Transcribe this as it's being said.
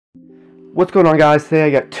What's going on, guys? Today I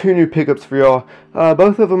got two new pickups for y'all.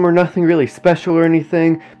 Both of them are nothing really special or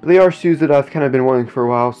anything, but they are shoes that I've kind of been wanting for a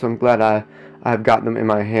while, so I'm glad I've got them in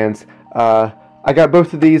my hands. I got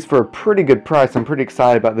both of these for a pretty good price. I'm pretty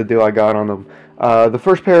excited about the deal I got on them. The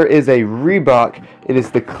first pair is a Reebok. It is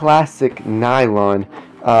the classic nylon.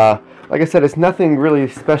 Like I said, it's nothing really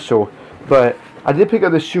special, but I did pick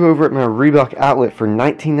up this shoe over at my Reebok outlet for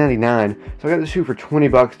 $19.99, so I got the shoe for 20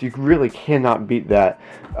 bucks. You really cannot beat that.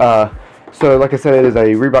 So like I said, it is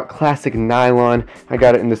a Reebok Classic Nylon. I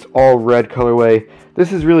got it in this all red colorway.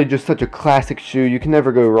 This is really just such a classic shoe. You can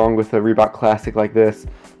never go wrong with a Reebok Classic like this.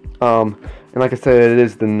 And like I said, it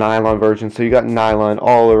is the nylon version, so you got nylon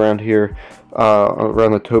all around here,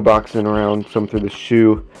 around the toe box and around some through the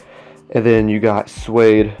shoe. And then you got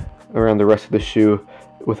suede around the rest of the shoe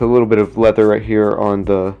with a little bit of leather right here on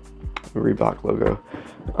the Reebok logo.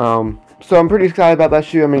 So I'm pretty excited about that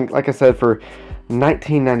shoe. I mean, like I said, for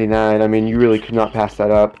 $19.99, I mean, you really could not pass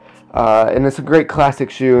that up. And it's a great classic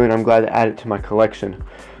shoe, and I'm glad to add it to my collection.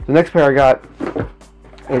 The next pair I got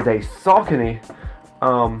is a Saucony.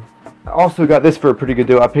 I also got this for a pretty good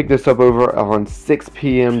deal. I picked this up over on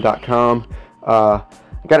 6pm.com. I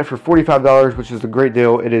got it for $45, which is a great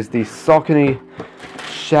deal. It is the Saucony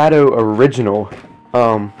Shadow Original.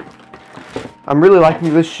 I'm really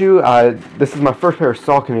liking this shoe. This is my first pair of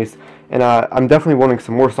Sauconys, and I'm definitely wanting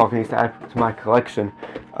some more Sauconys to add to my collection.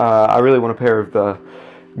 I really want a pair of the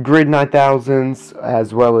Grid 9000s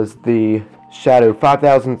as well as the Shadow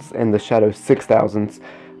 5000s and the Shadow 6000s.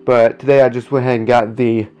 But today I just went ahead and got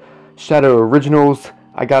the Shadow Originals.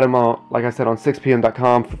 I got them on, like I said, on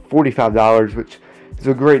 6pm.com for $45, which is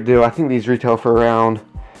a great deal. I think these retail for around,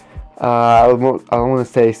 I want to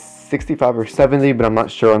say 65 or 70, but I'm not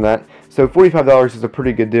sure on that. So $45 is a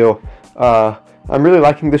pretty good deal. I'm really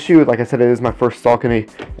liking the shoe. Like I said, it is my first Saucony,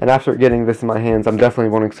 and after getting this in my hands, I'm definitely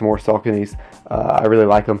wanting some more Sauconys. I really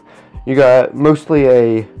like them. You got mostly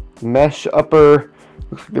a mesh upper.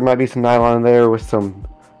 Looks like there might be some nylon in there with some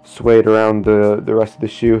suede around the rest of the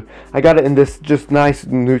shoe. I got it in this just nice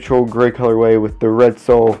neutral gray colorway with the red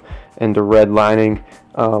sole and the red lining.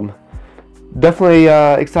 Definitely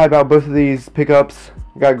excited about both of these pickups.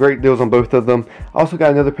 Got great deals on both of them. I also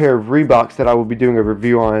got another pair of Reeboks that I will be doing a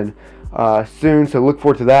review on soon, so look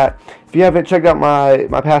forward to that. If you haven't checked out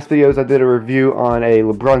my past videos, I did a review on a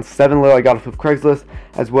LeBron 7 low I got off of Craigslist,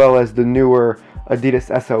 as well as the newer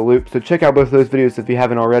Adidas SL Loop. So check out both of those videos if you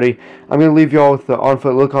haven't already. I'm going to leave you all with the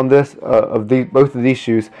on-foot look on this, both of these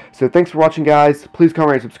shoes. So thanks for watching, guys. Please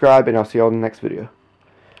comment and subscribe, and I'll see you all in the next video.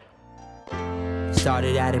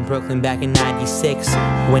 Started out in Brooklyn back in '96,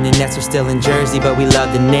 when the Nets were still in Jersey, but we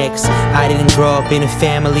loved the Knicks. I didn't grow up in a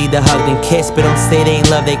family that hugged and kissed, but don't say they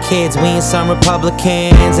ain't love their kids. We ain't some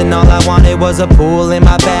Republicans, and all I wanted was a pool in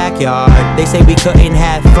my backyard. They say we couldn't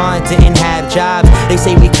have fun, didn't have jobs. They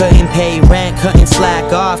say we couldn't pay rent, couldn't slack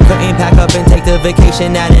off, couldn't pack up and take the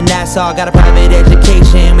vacation out in Nassau. Got a private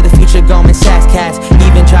education with a future Goldman Sachs cats.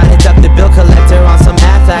 Even tried to duck the bill collector on some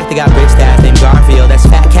Aflac. They got rich,